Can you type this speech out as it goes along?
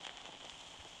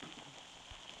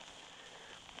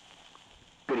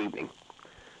evening.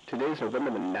 Today is November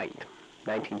the 9th,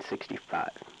 1965.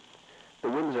 The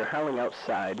winds are howling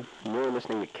outside, and you're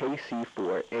listening to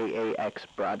KC4 AAX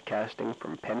broadcasting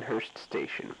from Pennhurst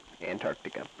Station,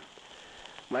 Antarctica.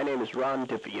 My name is Ron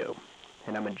DeVio,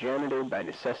 and I'm a janitor by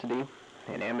necessity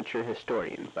and amateur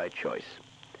historian by choice.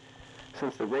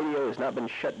 Since the radio has not been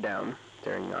shut down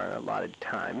during our allotted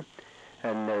time,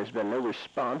 and there's been no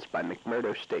response by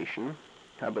McMurdo Station,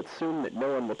 I would assume that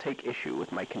no one will take issue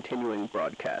with my continuing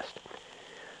broadcast,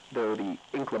 though the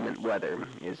inclement weather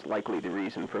is likely the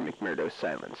reason for McMurdo's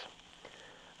silence.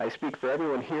 I speak for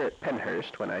everyone here at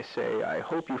Pennhurst when I say I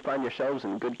hope you find yourselves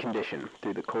in good condition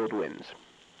through the cold winds.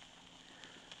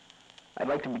 I'd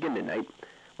like to begin tonight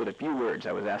with a few words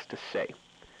I was asked to say.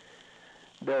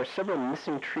 There are several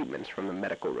missing treatments from the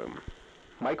medical room.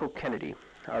 Michael Kennedy,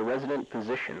 our resident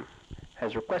physician,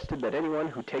 has requested that anyone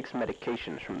who takes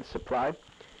medications from the supply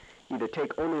either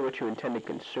take only what you intend to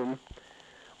consume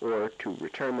or to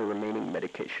return the remaining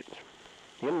medications.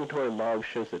 The inventory log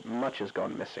shows that much has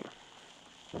gone missing.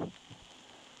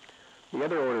 The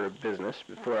other order of business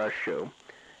before our show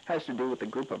has to do with a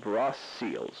group of Ross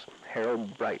seals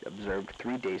Harold Bright observed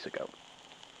 3 days ago.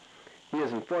 He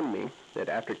has informed me that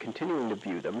after continuing to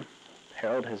view them,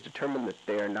 Harold has determined that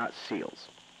they are not seals.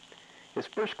 His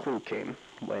first clue came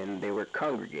when they were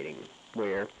congregating,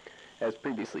 where, as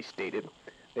previously stated,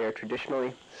 they are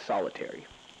traditionally solitary.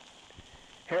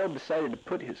 Harold decided to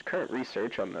put his current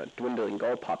research on the dwindling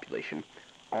gull population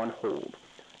on hold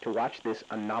to watch this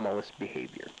anomalous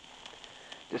behavior.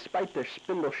 Despite their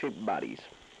spindle-shaped bodies,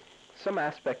 some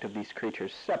aspect of these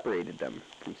creatures separated them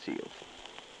from seals.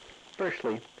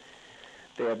 Firstly,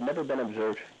 they have never been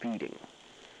observed feeding.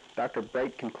 Dr.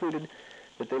 Bright concluded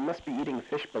that they must be eating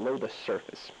fish below the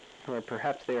surface, or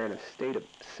perhaps they are in a state of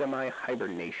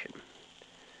semi-hibernation.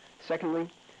 Secondly,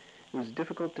 it was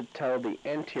difficult to tell the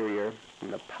anterior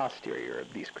from the posterior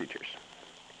of these creatures.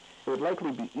 It would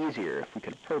likely be easier if we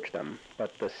could approach them,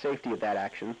 but the safety of that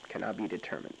action cannot be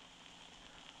determined.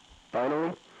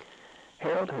 Finally,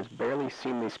 Harold has barely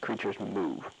seen these creatures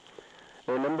move.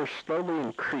 Their numbers slowly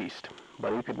increased,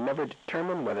 but he could never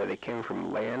determine whether they came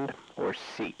from land or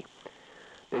sea.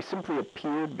 They simply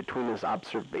appeared between his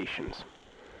observations.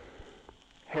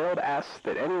 Harold asks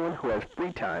that anyone who has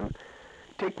free time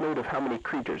take note of how many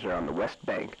creatures are on the west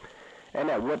bank and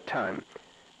at what time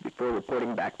before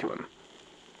reporting back to him.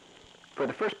 For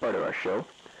the first part of our show,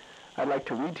 I'd like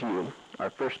to read to you our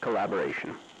first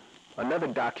collaboration. Another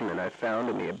document I found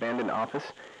in the abandoned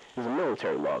office is a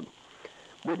military log,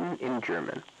 written in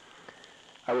German.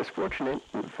 I was fortunate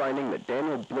in finding that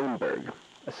Daniel Bloomberg,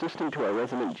 assistant to our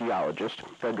resident geologist,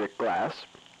 Frederick Glass,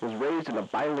 was raised in a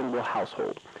bilingual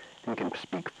household and can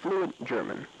speak fluent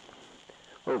German.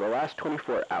 Over the last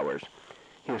 24 hours,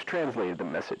 he has translated the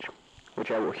message,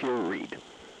 which I will here read.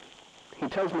 He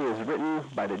tells me it is written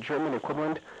by the German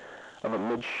equivalent of a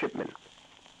midshipman.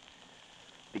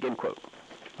 Begin quote.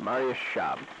 Marius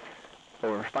Schab,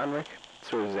 Oberfähnrich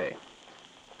zur See.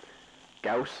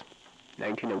 Gauss,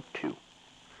 1902.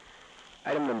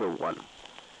 Item number 1,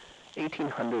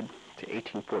 1800 to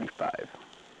 1845.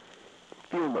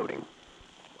 Fuel loading,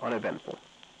 uneventful.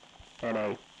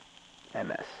 N.A.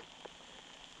 M.S.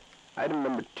 Item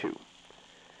number 2,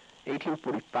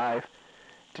 1845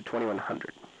 to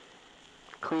 2100.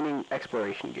 Cleaning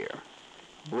exploration gear.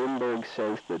 Bloomberg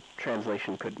says the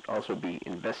translation could also be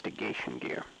investigation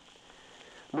gear.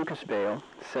 Lucas Vale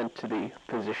sent to the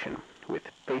physician with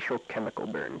facial chemical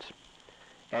burns.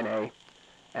 N.A.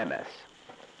 M.S.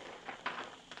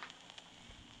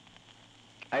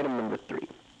 Item number 3,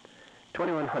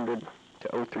 2100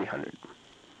 to 0300.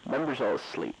 Members all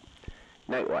asleep.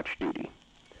 Night watch duty.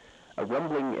 A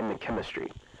rumbling in the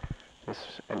chemistry.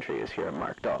 This entry is here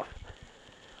marked off.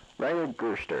 Rainer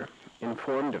Gerster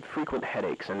informed of frequent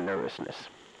headaches and nervousness.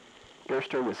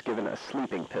 Gerster was given a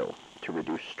sleeping pill to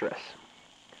reduce stress.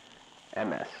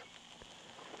 MS.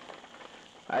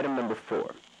 Item number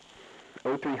 4,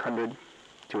 0300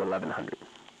 to 1100.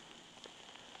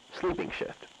 Sleeping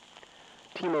shift.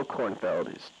 Timo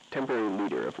Kornfeld is temporary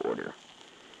leader of order.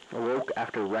 Awoke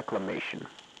after reclamation.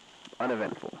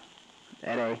 Uneventful.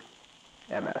 N.A.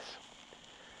 M.S.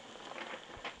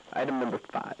 Item number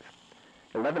 5,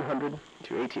 1100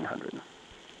 to 1800.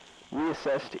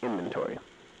 Reassessed inventory.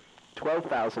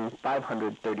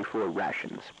 12,534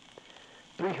 rations.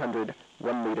 300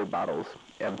 1-liter bottles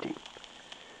empty.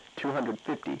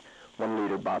 250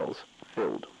 1-liter bottles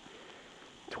filled.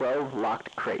 12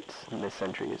 locked crates, and this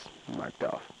entry is marked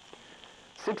off.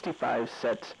 65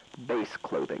 sets base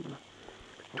clothing.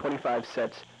 25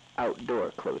 sets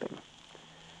outdoor clothing.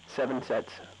 7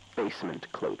 sets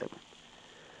basement clothing.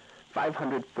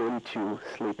 542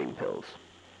 sleeping pills,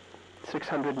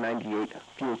 698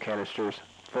 fuel canisters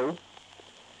full,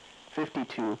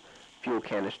 52 fuel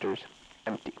canisters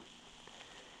empty.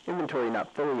 Inventory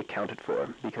not fully accounted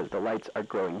for because the lights are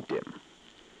growing dim.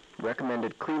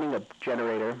 Recommended cleaning of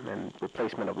generator and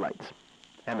replacement of lights.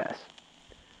 MS.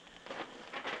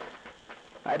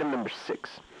 Item number 6,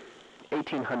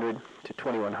 1800 to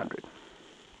 2100.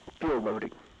 Fuel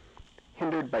loading.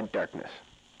 Hindered by darkness.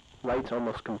 Lights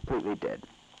almost completely dead.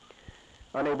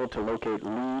 Unable to locate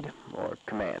lead or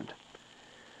command.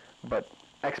 But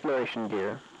exploration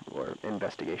gear, or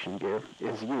investigation gear,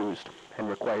 is used and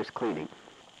requires cleaning.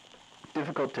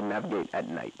 Difficult to navigate at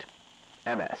night.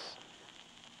 MS.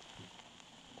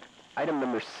 Item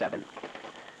number 7.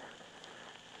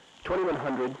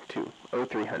 2100 to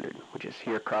 0300, which is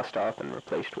here crossed off and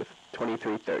replaced with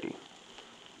 2330.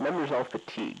 Members all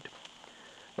fatigued.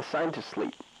 Assigned to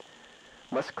sleep.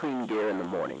 Must clean gear in the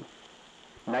morning.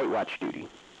 Night watch duty.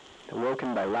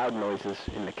 Awoken by loud noises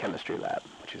in the chemistry lab,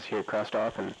 which is here crossed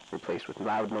off and replaced with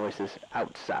loud noises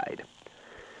outside.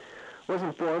 Was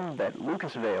informed that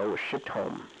Lucas Vale was shipped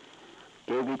home.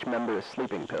 Gave each member a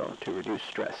sleeping pill to reduce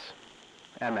stress.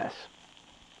 MS.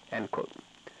 End quote.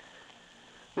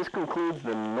 This concludes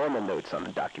the normal notes on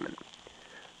the document.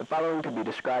 The following could be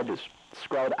described as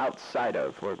scrawled outside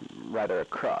of, or rather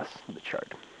across, the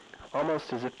chart,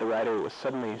 almost as if the writer was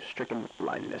suddenly stricken with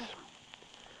blindness.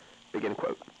 Begin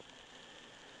quote.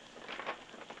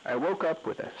 I woke up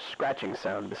with a scratching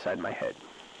sound beside my head.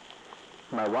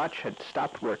 My watch had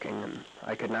stopped working and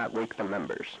I could not wake the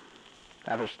members.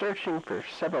 After searching for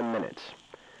several minutes,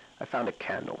 I found a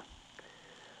candle.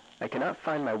 I cannot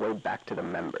find my way back to the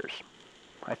members.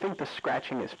 I think the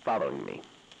scratching is following me.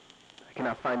 I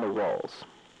cannot find the walls.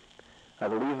 I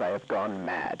believe I have gone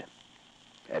mad.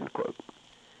 End quote.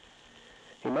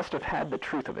 He must have had the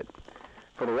truth of it,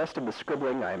 for the rest of the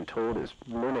scribbling, I am told, is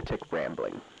lunatic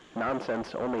rambling,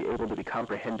 nonsense only able to be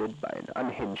comprehended by an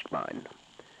unhinged mind.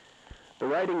 The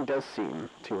writing does seem,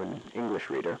 to an English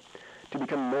reader, to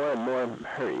become more and more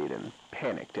hurried and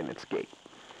panicked in its gait.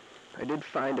 I did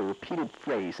find a repeated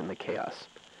phrase in the chaos.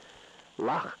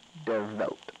 Lach der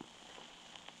Welt.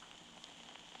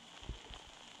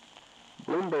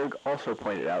 Bloomberg also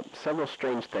pointed out several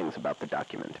strange things about the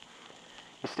document.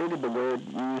 He stated the word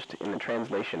used in the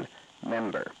translation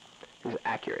member is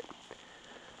accurate,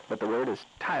 but the word is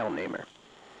Teilnehmer,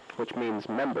 which means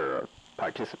member or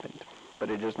participant, but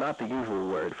it is not the usual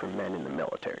word for men in the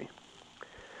military.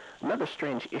 Another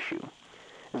strange issue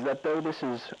is that though this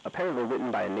is apparently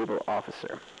written by a naval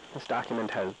officer, this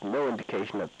document has no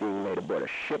indication of being made aboard a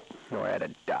ship nor at a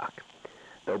dock,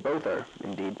 though both are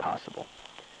indeed possible.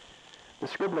 The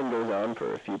scribbling goes on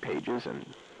for a few pages and,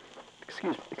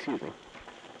 excuse me,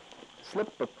 a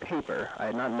slip of paper I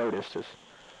had not noticed has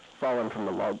fallen from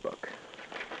the logbook.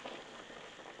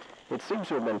 It seems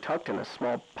to have been tucked in a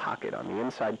small pocket on the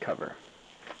inside cover.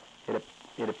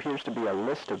 It appears to be a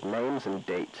list of names and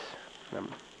dates.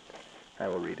 I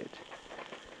will read it.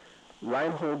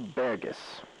 Reinhold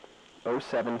Bergus,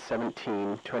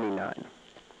 07-17-29.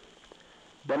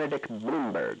 Benedict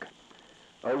Bloomberg,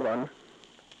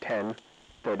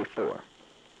 01-10-34.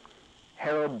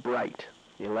 Harold Bright,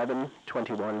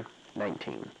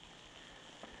 11-21-19.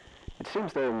 It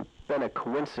seems there has been a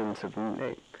coincidence of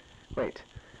name. Wait.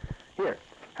 Here,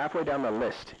 halfway down the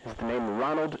list is the name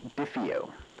Ronald DeFeo,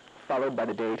 followed by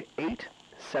the date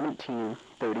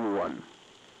 8-17-31.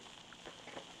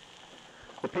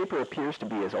 The paper appears to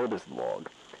be as old as the log,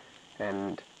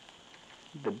 and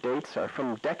the dates are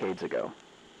from decades ago.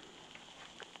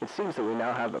 It seems that we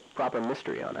now have a proper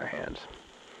mystery on our hands.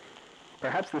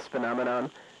 Perhaps this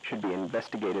phenomenon should be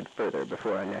investigated further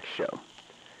before our next show.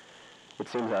 It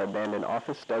seems our abandoned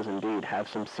office does indeed have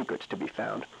some secrets to be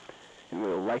found, and we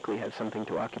will likely have something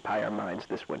to occupy our minds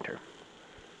this winter.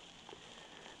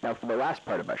 Now for the last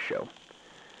part of our show,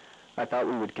 I thought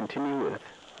we would continue with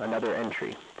another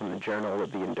entry from the Journal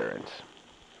of the Endurance.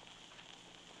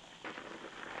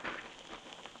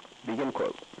 Begin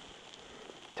quote.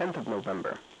 10th of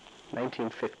November,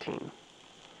 1915.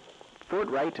 Fort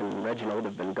Wright and Reginald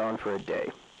have been gone for a day,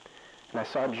 and I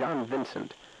saw John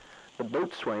Vincent, the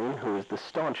boatswain who is the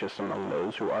staunchest among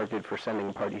those who argued for sending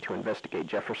a party to investigate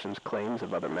Jefferson's claims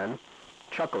of other men,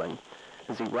 chuckling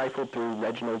as he rifled through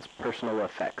Reginald's personal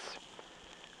effects.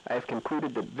 I have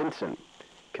concluded that Vincent,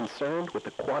 concerned with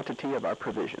the quantity of our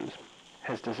provisions,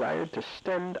 has desired to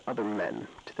send other men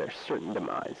to their certain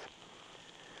demise.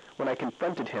 When I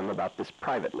confronted him about this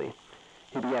privately,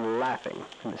 he began laughing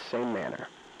in the same manner.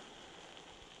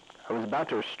 I was about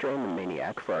to restrain the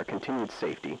maniac for our continued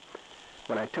safety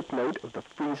when I took note of the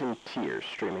freezing tears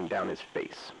streaming down his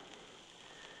face.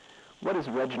 What is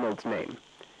Reginald's name?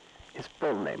 His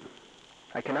full name.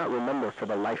 I cannot remember for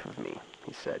the life of me,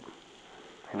 he said.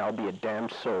 And I'll be a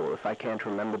damned soul if I can't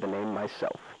remember the name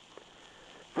myself.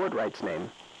 Fordwright's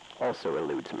name also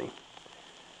eludes me.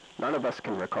 None of us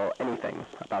can recall anything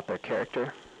about their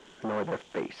character, nor their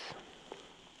face.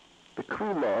 The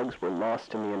crew logs were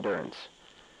lost in the Endurance.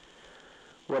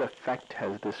 What effect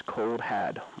has this cold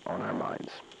had on our minds?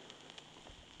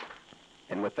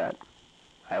 And with that,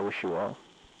 I wish you all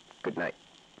good night.